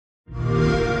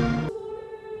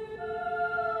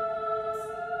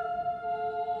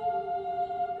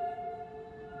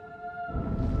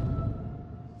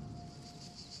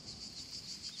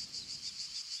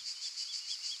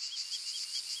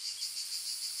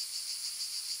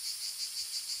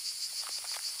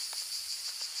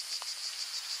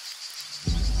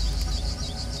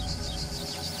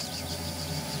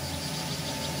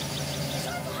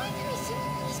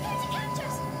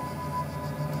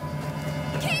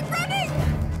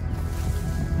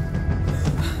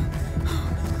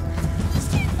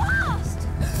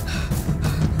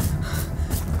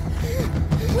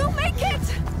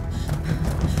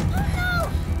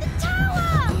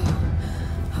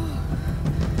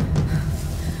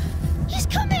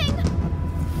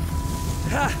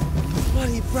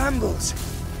brambles.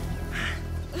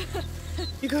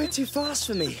 You're going too fast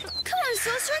for me. Come on,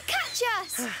 Sorcerer, catch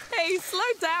us! Hey,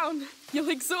 slow down. You'll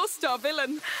exhaust our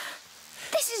villain.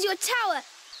 This is your tower.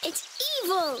 It's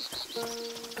evil.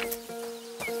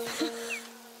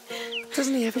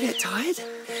 Doesn't he ever get tired?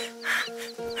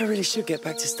 I really should get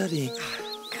back to studying.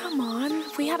 Come on,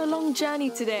 we had a long journey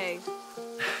today.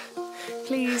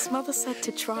 Please, Mother said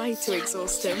to try to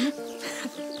exhaust him.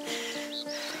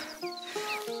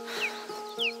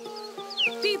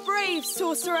 Be brave,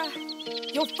 Sorcerer.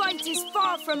 Your fight is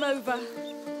far from over.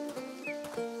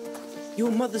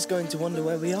 Your mother's going to wonder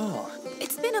where we are.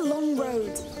 It's been a long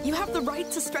road. You have the right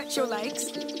to stretch your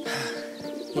legs.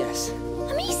 Yes.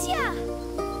 Amicia!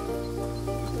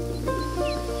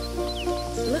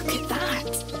 Look at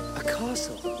that. A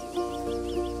castle.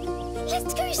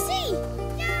 Let's go see!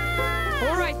 Yeah!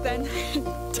 All right then.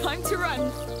 Time to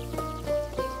run.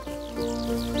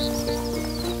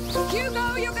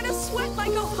 Hugo, you're gonna sweat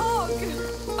like a hog.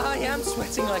 I am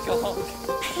sweating like a hog.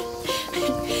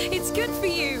 It's good for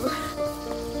you.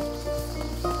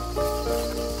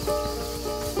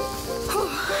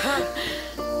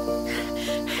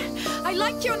 I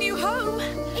like your new home.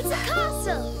 It's a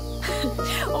castle.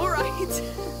 All right.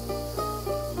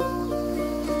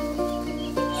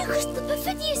 Lucas, the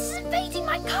Perfidious is invading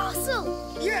my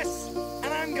castle. Yes!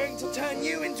 And I'm going to turn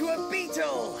you into a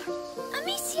beetle.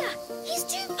 Amicia, he's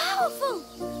too powerful.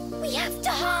 We have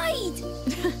to hide.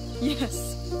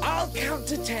 Yes. I'll count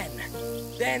to 10.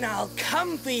 Then I'll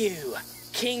come for you,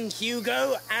 King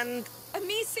Hugo and...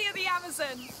 Amicia the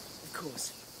Amazon. Of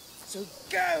course. So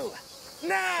go!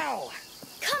 Now!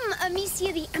 Come,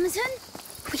 Amicia the Amazon.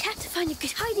 We have to find a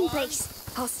good hiding place.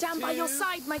 I'll stand by your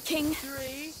side, my king.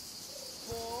 3,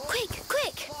 4, Quick,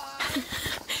 quick.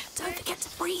 5, Don't forget to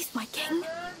breathe, my king.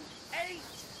 7, 8,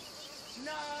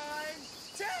 9,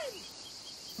 10!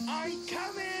 I'm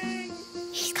coming!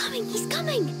 He's coming, he's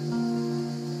coming.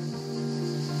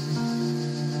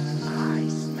 I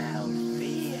smell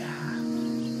fear.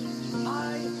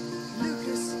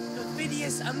 Lucas,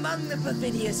 Perfidious among the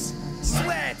Perfidious,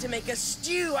 swear to make a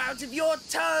stew out of your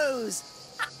toes.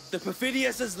 The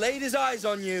Perfidious has laid his eyes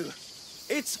on you.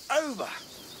 It's over.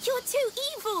 You're too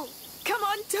evil. Come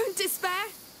on, don't despair.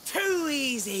 Too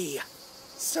easy.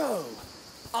 So,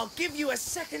 I'll give you a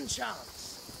second chance.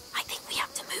 I think we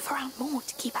have to move around more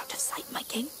to keep out of sight, my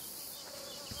king.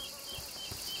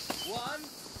 1,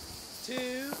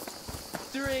 2,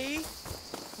 3,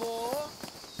 4,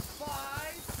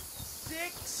 5,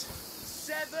 6,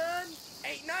 7,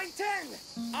 8, 9, 10.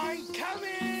 I'm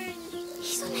coming.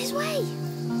 He's on his way.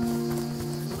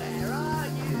 Where are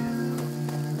you?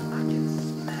 I can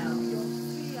smell your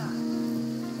fear.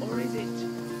 Or is it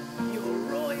your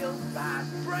royal bad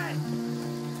breath?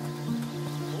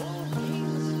 All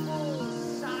kings fall,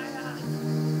 sire.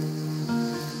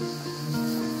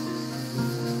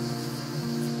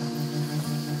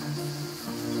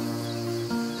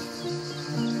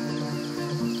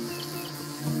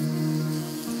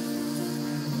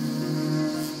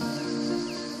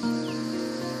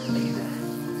 Are you there?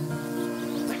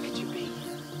 Where could you be?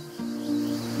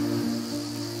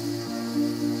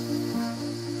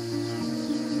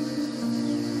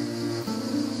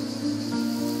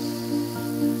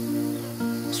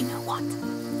 You know what?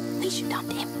 We should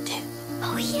hunt him too.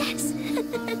 Oh, yes.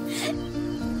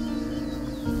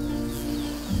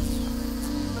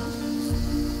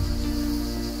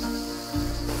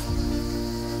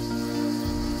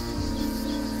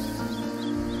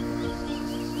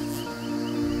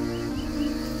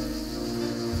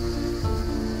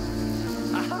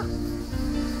 Aha!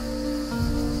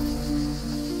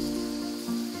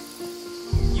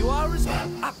 You are as...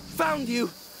 I found you!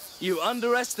 You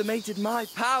underestimated my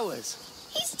powers.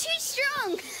 He's too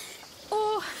strong.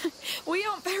 Oh, we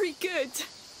aren't very good.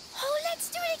 Oh, let's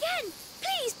do it again.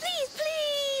 Please, please,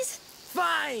 please.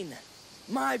 Fine!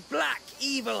 My black,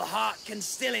 evil heart can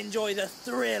still enjoy the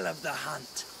thrill of the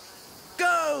hunt.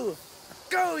 Go!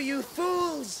 Go, you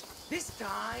fools! This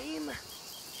time,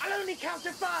 I'll only count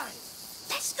to 5.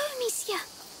 Let's go, Amicia.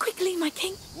 Quickly, my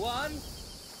king. 1,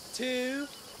 2,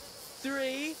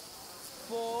 3,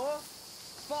 4,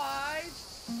 5.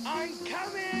 I'm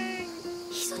coming!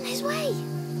 He's on his way.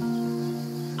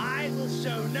 I will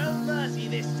show no mercy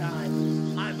this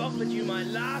time. I've offered you my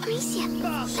last Amicia,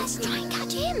 spark let's of try and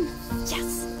catch him.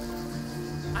 Yes.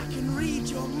 I can read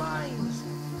your minds.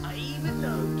 I even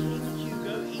know King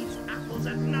Hugo eats apples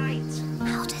at night.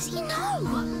 How does he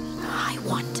know? I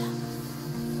wonder.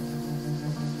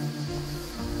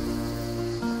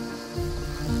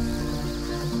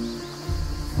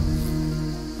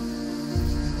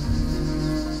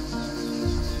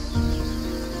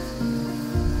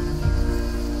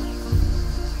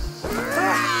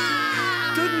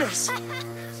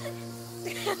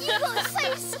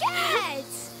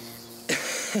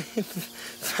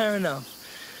 Fair enough.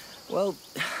 Well,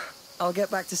 I'll get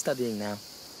back to studying now.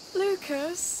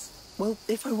 Lucas? Well,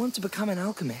 if I want to become an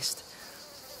alchemist...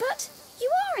 But you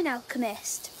are an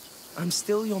alchemist. I'm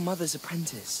still your mother's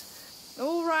apprentice.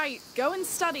 All right, go and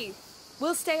study.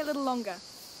 We'll stay a little longer.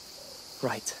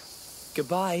 Right.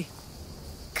 Goodbye.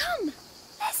 Come,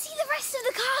 let's see the rest of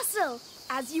the castle.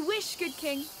 As you wish, good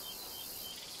king.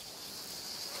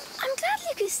 I'm glad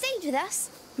Lucas stayed with us.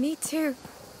 Me too.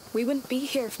 We wouldn't be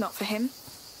here if not for him.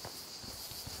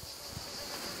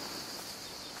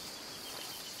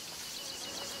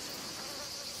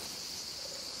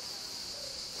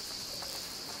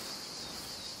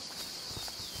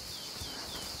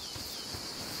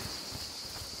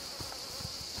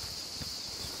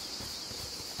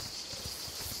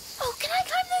 Oh, can I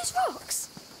climb those rocks?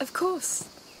 Of course.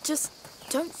 Just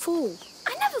don't fall.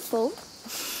 I never fall.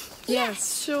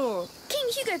 Yes, sure. King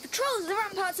Hugo patrols the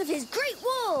ramparts of his great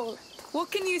wall.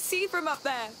 What can you see from up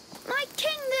there? My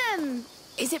kingdom.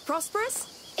 Is it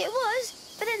prosperous? It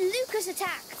was, but then Lucas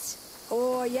attacked.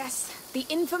 Oh, yes. The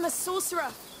infamous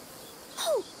sorcerer.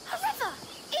 Oh, a river.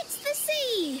 It's the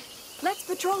sea. Let's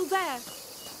patrol there.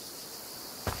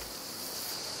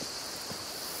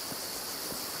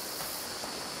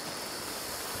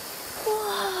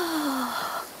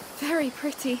 Whoa. Very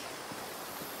pretty.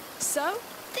 So,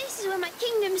 This is where my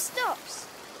kingdom stops.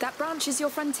 that branch is your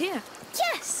frontier.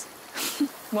 Yes.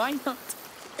 Why not?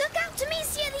 Look out to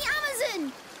Mysia the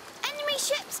Amazon. Enemy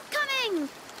ships coming.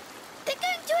 They're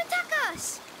going to attack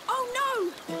us. Oh no!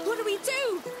 What do we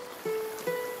do?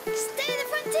 Stay at the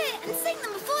frontier and sink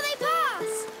them before they pass.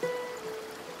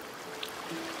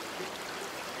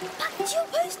 Back to your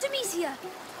post, Amicia.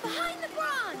 Behind the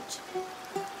branch.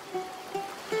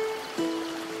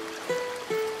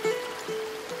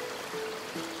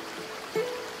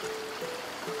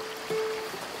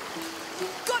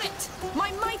 Got it!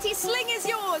 My mighty sling is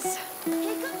yours!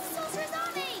 Here comes the sorcerer's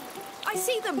army. I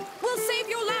see them! We'll save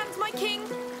your land, my king!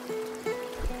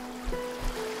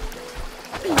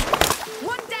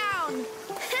 One down!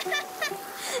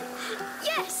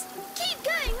 Yes, keep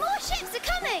going. More ships are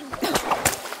coming.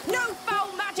 No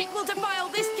foul magic will defile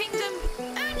this kingdom!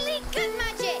 Only good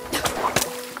magic.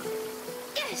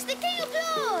 Yes, the King of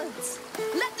Lords.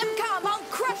 Let them come, I'll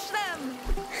crush them!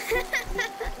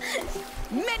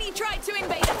 Many tried to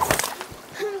invade us,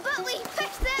 But we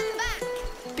pushed them back.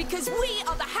 because we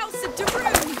are the House of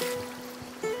Darun!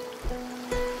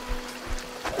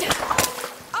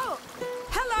 Oh,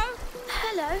 hello!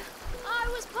 Hello. I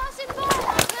was passing by and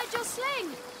I heard your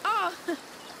sling. Oh,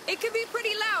 it can be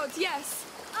pretty loud, yes.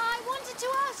 I wanted to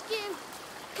ask you,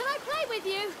 can I play with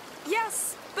you?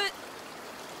 Yes, but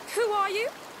who are you?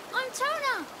 I'm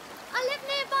Tona. I live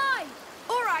nearby.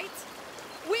 All right.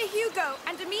 We're Hugo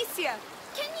and Amicia.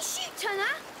 Can you shoot,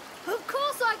 Tona? Of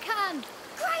course I can.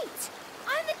 Great.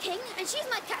 I'm the king and she's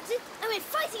my captain and we're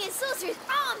fighting in Sorcerer's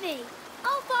army.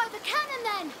 I'll fire the cannon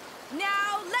then.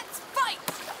 Now let's fight!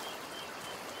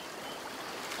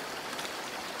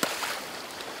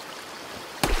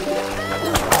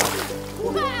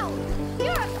 Wow!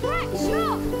 You're a crack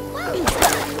shot! Well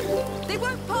done! They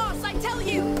won't pass, I tell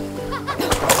you!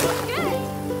 Good!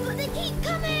 But they keep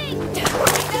coming!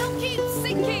 They'll keep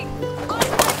sinking! Our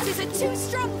fighters are too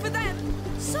strong for them!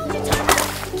 Soldier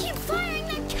Tona, keep firing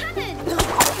that cannon!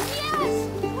 Yes!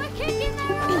 We're kicking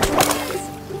their asses!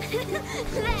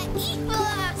 They're evil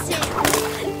asses!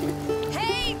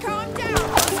 Hey, calm down!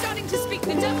 I'm starting to speak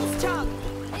the devil's tongue!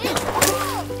 It's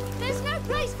war! There's no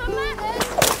place for manners!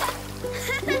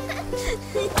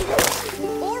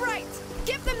 All right,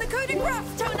 give them the coup de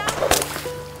grace, Tona!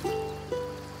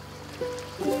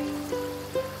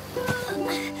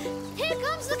 Here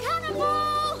comes the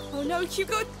cannonball! Oh no,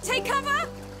 Hugo, take cover!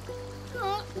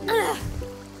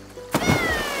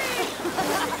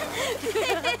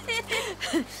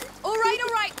 All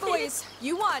right, boys.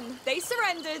 You won. They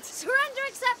surrendered. Surrender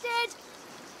accepted!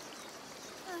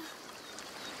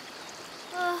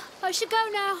 I should go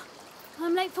now.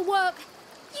 I'm late for work.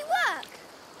 You work?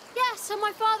 Yes, on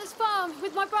my father's farm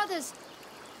with my brothers.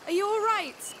 Are you all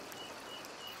right?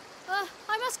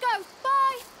 I must go.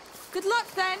 Bye! Good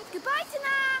luck, then. Goodbye,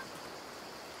 Tana!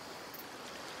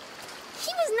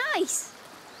 He was nice.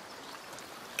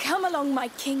 Come along, my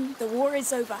king. The war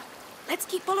is over. Let's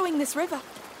keep following this river.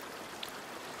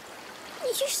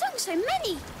 You sung so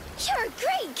many. You're a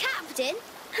great captain.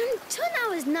 And Tana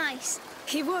was nice.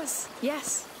 He was,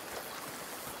 yes.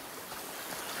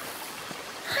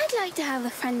 I'd like to have a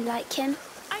friend like him.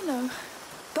 I know.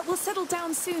 But we'll settle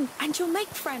down soon, and you'll make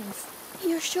friends.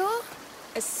 You're sure?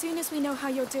 As soon as we know how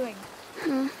you're doing.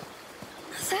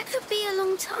 That could be a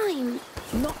long time.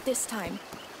 Not this time.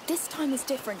 This time is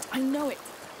different, I know it.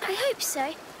 I hope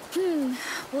so.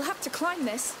 We'll have to climb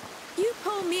this. You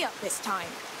pull me up this time.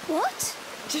 What?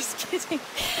 Just kidding.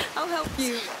 I'll help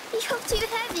you. You're too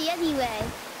heavy anyway.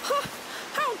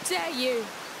 How dare you?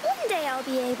 One day I'll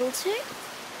be able to.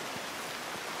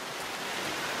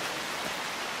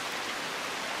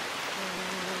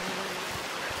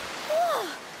 Whoa!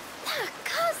 That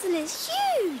castle is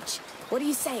huge! What do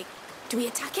you say? Do we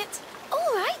attack it?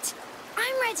 All right,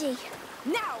 I'm ready.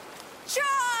 Now,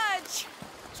 charge!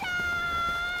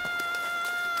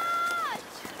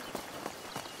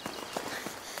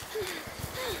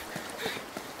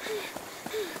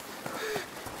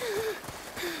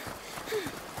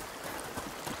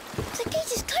 The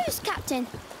gate is closed, Captain.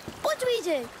 What do we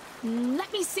do?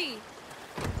 Let me see.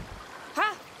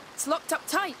 Ha! It's locked up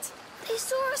tight. They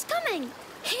saw us coming.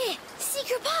 Here,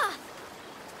 secret path.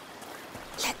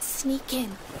 Let's sneak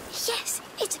in. Yes,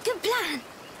 it's a good plan.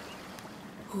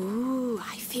 Ooh,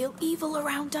 I feel evil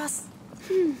around us.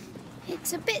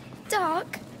 It's a bit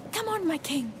dark. Come on, my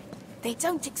king. They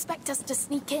don't expect us to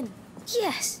sneak in.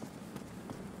 Yes.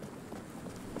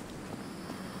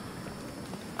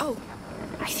 Oh,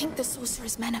 I think the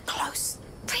sorcerer's men are close.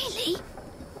 Really?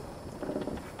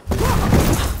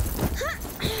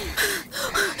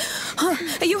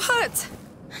 Are you hurt?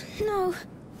 No,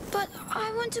 but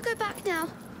I want to go back now.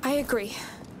 I agree.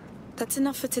 That's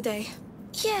enough for today.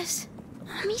 Yes.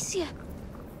 Amicia,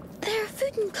 there are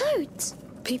food and clothes.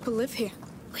 People live here.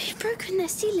 We've broken their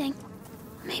ceiling.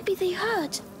 Maybe they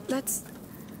heard. Let's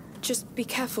just be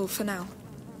careful for now.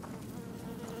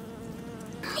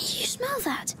 You smell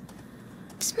that?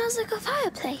 It smells like a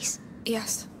fireplace.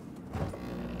 Yes.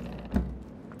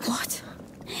 What?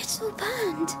 It's all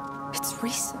burned. It's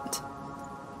recent.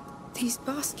 These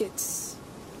baskets,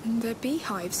 they're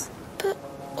beehives. But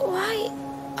why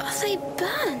are they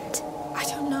burned? I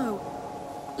don't know.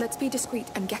 Let's be discreet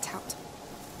and get out.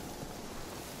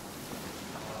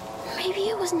 Maybe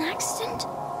it was an accident?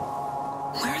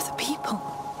 Where are the people?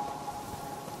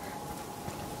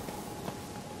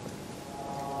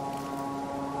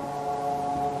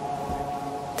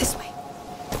 This way.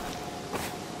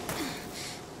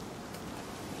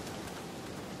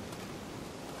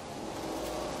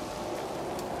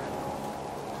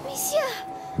 Monsieur!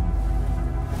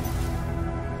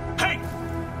 Hey!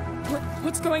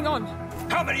 What's going on?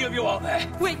 How many of you are there?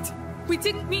 Wait! We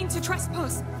didn't mean to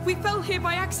trespass. We fell here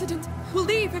by accident. We'll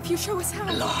leave if you show us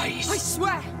how. Lies! I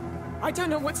swear! I don't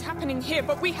know what's happening here,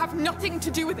 but we have nothing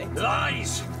to do with it.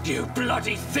 Lies! You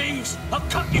bloody thieves! I'll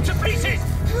cut you to pieces!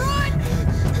 Run!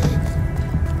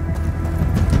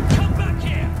 Come back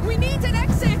here! We need an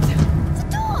exit! The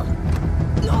door!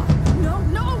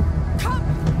 No! Come!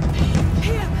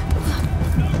 Here!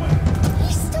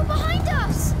 He's still behind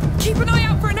us! Keep an eye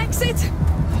out for an exit!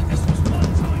 This was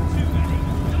one time too many!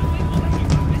 Don't think I'll let you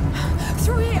have it!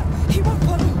 Through here! He won't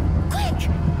follow! Quick!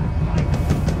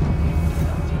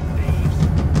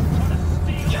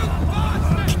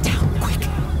 Get down, quick!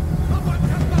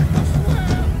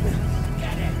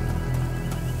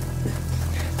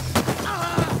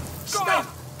 Stop!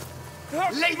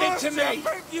 Leave it to me!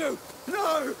 Thank you!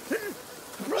 No!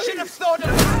 Should have thought of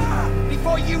that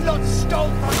before you lot stole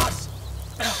from us!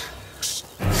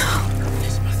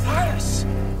 It's Matthias!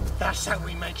 That's how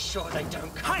we make sure they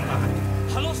don't come Hey!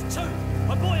 back. I lost two,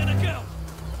 a boy and a girl.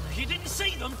 You didn't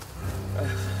see them?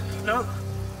 No,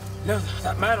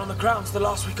 that man on the ground's the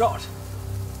last we got.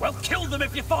 Well, kill them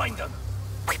if you find them.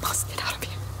 We must get out of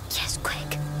here. Yes,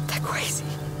 quick. They're crazy.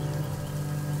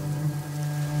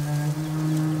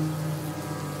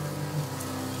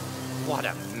 What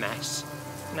a mess.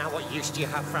 Now what use do you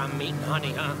have for our meat and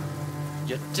honey, huh?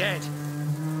 You're dead.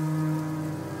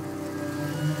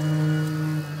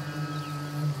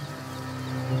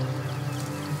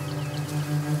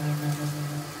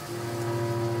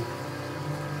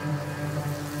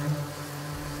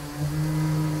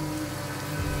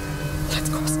 Let's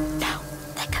cross now.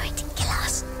 They're going to kill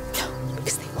us. No,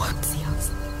 because they won't see us.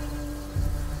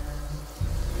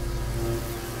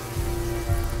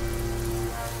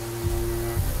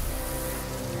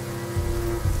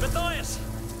 Matthias,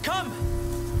 come!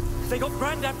 They got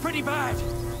Grandad pretty bad.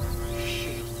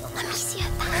 Amicia,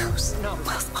 the house. No,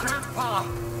 Grandpa!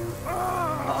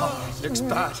 Oh, looks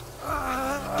bad.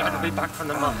 Dad will be back from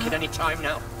the market any time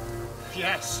now.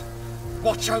 Yes.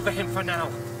 Watch over him for now.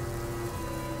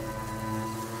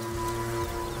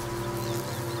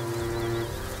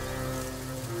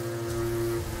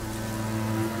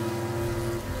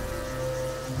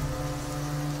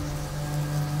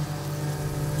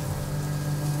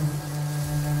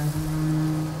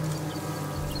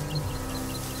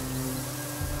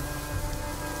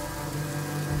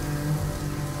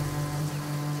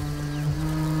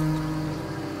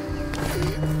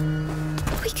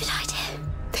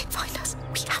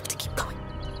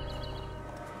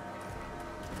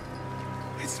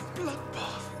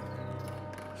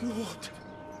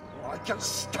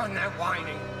 done their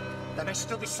whining. There may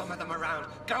still be some of them around.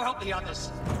 Go help the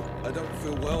others. I don't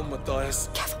feel well, Matthias.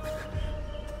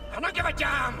 I don't give a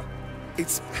damn!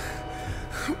 It's...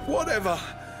 whatever.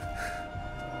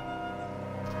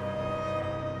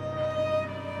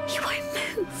 You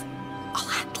won't move. I'll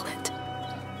handle it.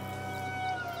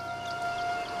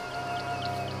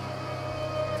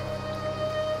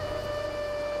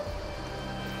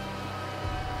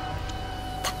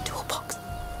 That toolbox,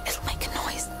 it'll make a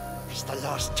noise. It's the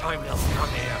last time they'll come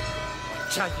here. I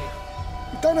tell you.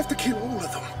 You don't have to kill all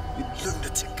of them, you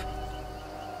lunatic.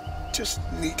 Just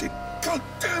needed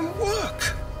goddamn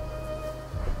work.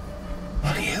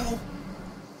 Bloody hell.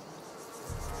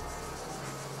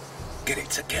 Get it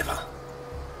together.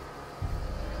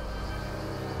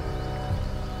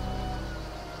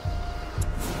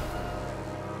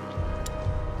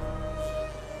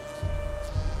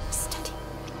 Steady.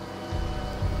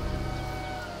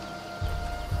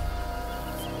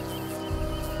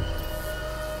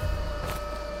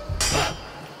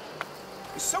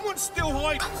 Is someone still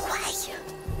hiding? Come away.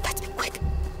 Let's be quick.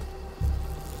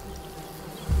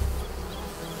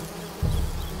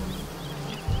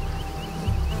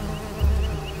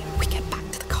 We get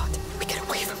back to the cart. We get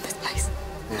away from this place.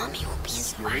 Mummy will be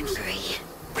so angry.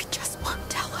 We just won't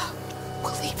tell her.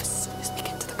 We'll leave as soon as we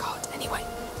get to the cart anyway.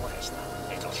 Where's that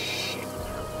little shit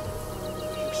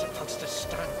now? You're supposed to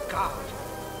stand guard.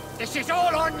 This is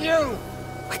all on you!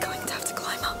 We're going to have to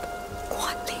climb up.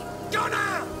 Quietly.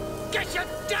 Donna! Get your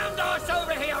damned ass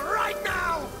over here right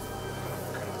now!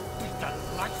 I'm gonna beat the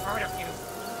life out of you.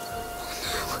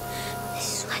 Oh no,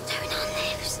 this is where Donut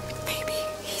lives. Maybe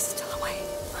he's still away.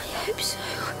 I hope so.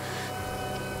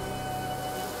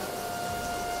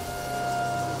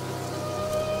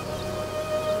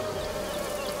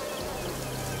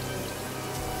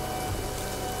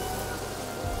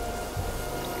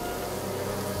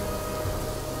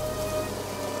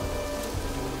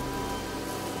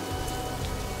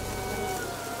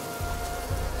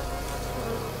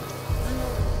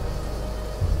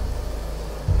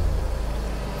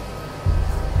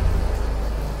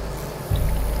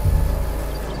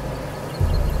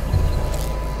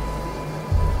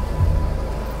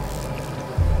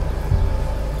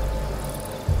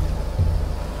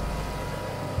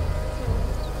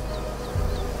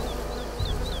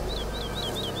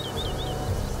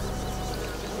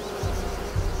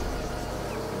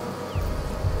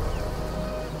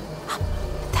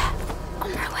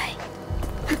 On my way.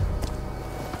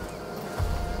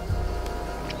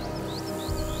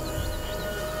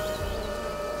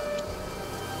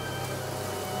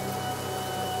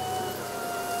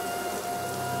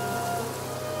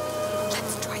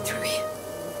 Let's try through here.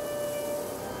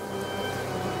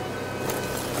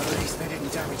 At least they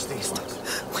didn't damage these ones.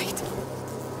 Wait.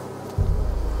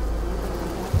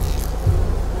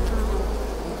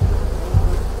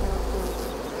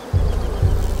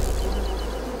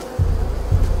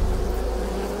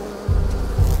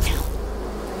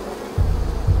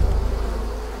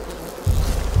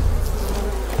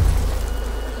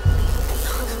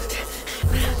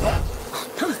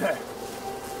 Who's there?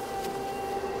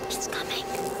 It's coming.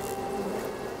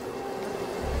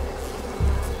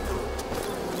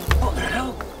 What the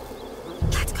hell?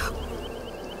 Let's go.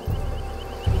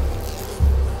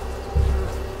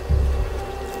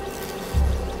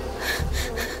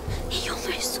 He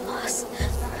almost saw us.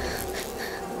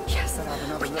 Yes, Set out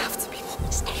another we look. have to be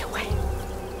more. Stay away.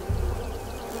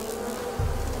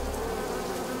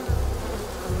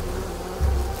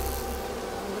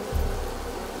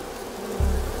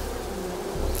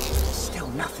 Still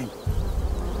nothing.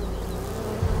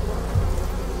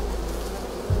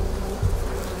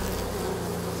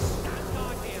 Stand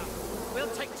guard here. We'll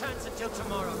take turns until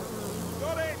tomorrow.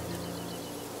 Got it!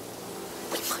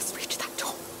 We must reach that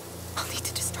door. I'll need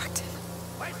to distract him.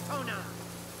 Where's Tona?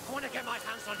 I want to get my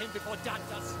hands on him before Dad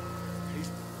does.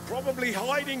 He's probably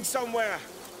hiding somewhere.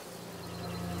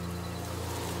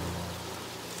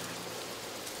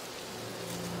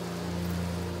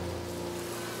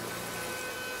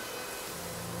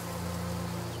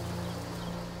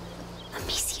 Let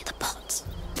me see the pots.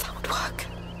 That would work.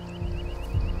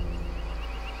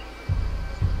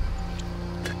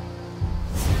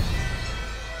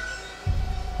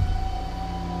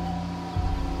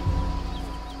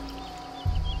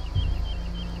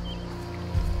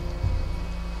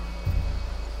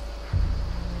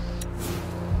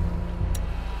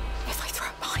 If I throw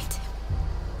it behind him.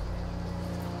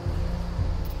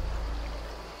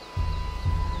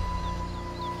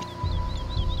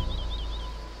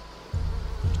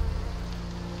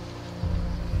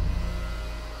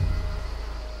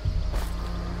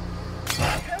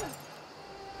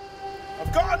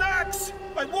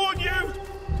 I warn you!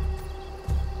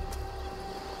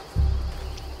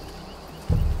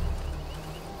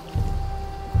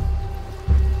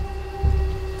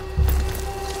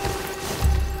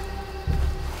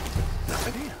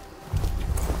 Nothing here.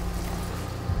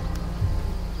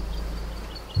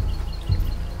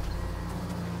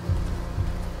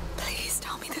 Please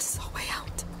tell me this is our way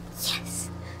out. Yes.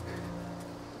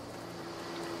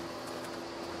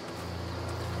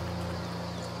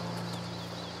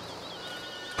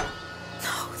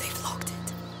 No, they've locked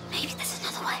it. Maybe there's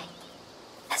another way.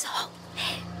 There's a hole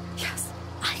here. Yes.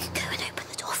 I can go and open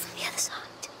the door from the other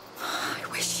side. I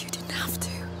wish you didn't have to.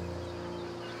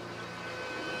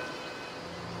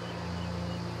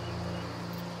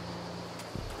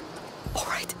 All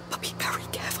right, but be very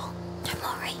careful. Don't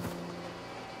worry.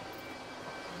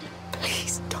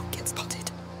 Please don't get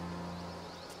spotted.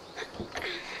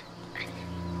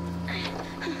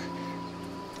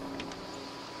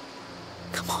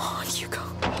 Come on, Hugo.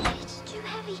 It's too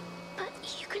heavy, but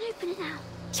you can open it now.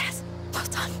 Yes, well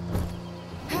done.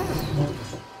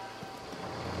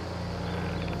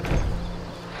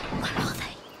 Where are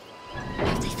they?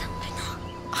 Have they found my knock?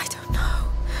 I don't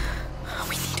know.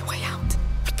 We need a way out.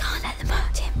 We can't let them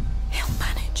hurt him. He'll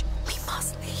manage. We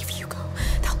must leave, Hugo.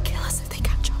 They'll kill us if they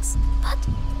catch us. But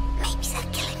maybe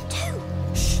they'll kill him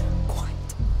too. Shh, quiet.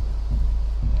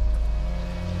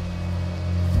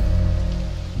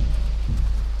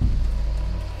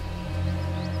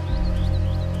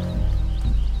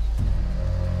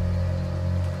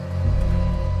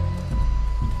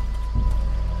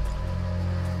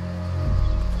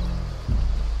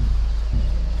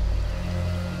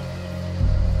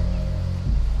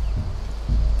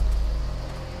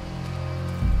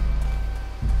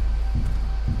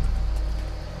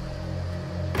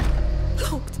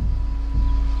 Locked.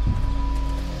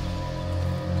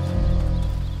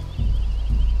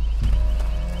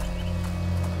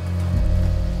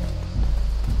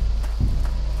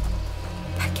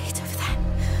 That gate over there.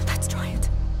 Let's try it.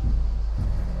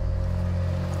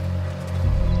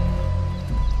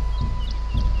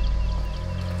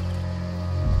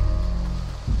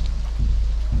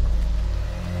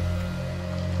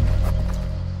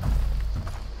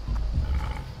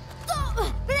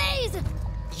 Stop! Please!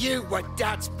 You were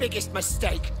Dad's biggest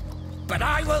mistake, but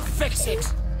I will fix it!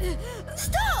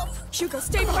 Stop! Hugo,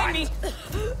 stay behind me.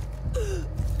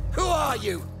 Who are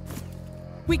you?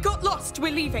 We got lost.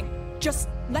 We're leaving. Just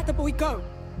let the boy go.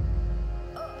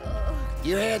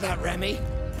 You hear that, Remy?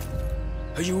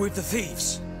 Are you with the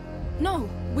thieves? No,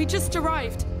 we just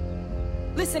arrived.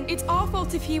 Listen, it's our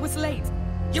fault if he was late.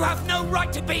 You have no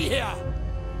right to be here!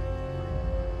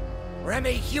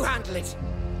 Remy, you handle it.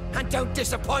 And don't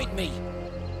disappoint me.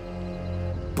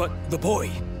 But the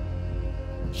boy,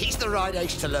 He's the right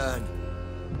age to learn.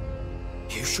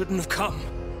 you shouldn't have come.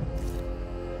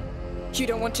 You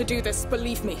don't want to do this,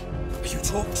 believe me. You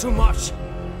talk too much.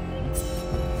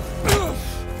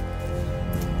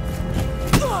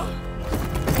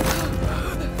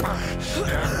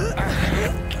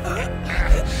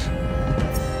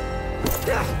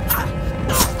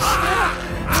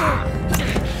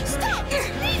 Stop!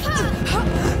 Leave her!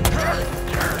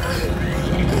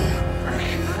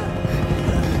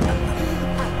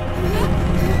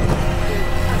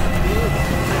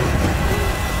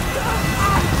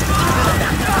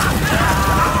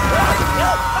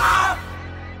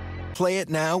 Play it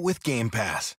now with Game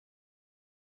Pass.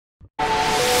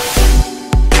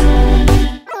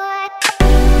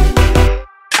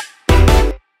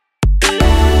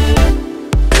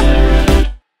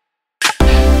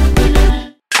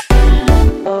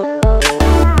 Oh.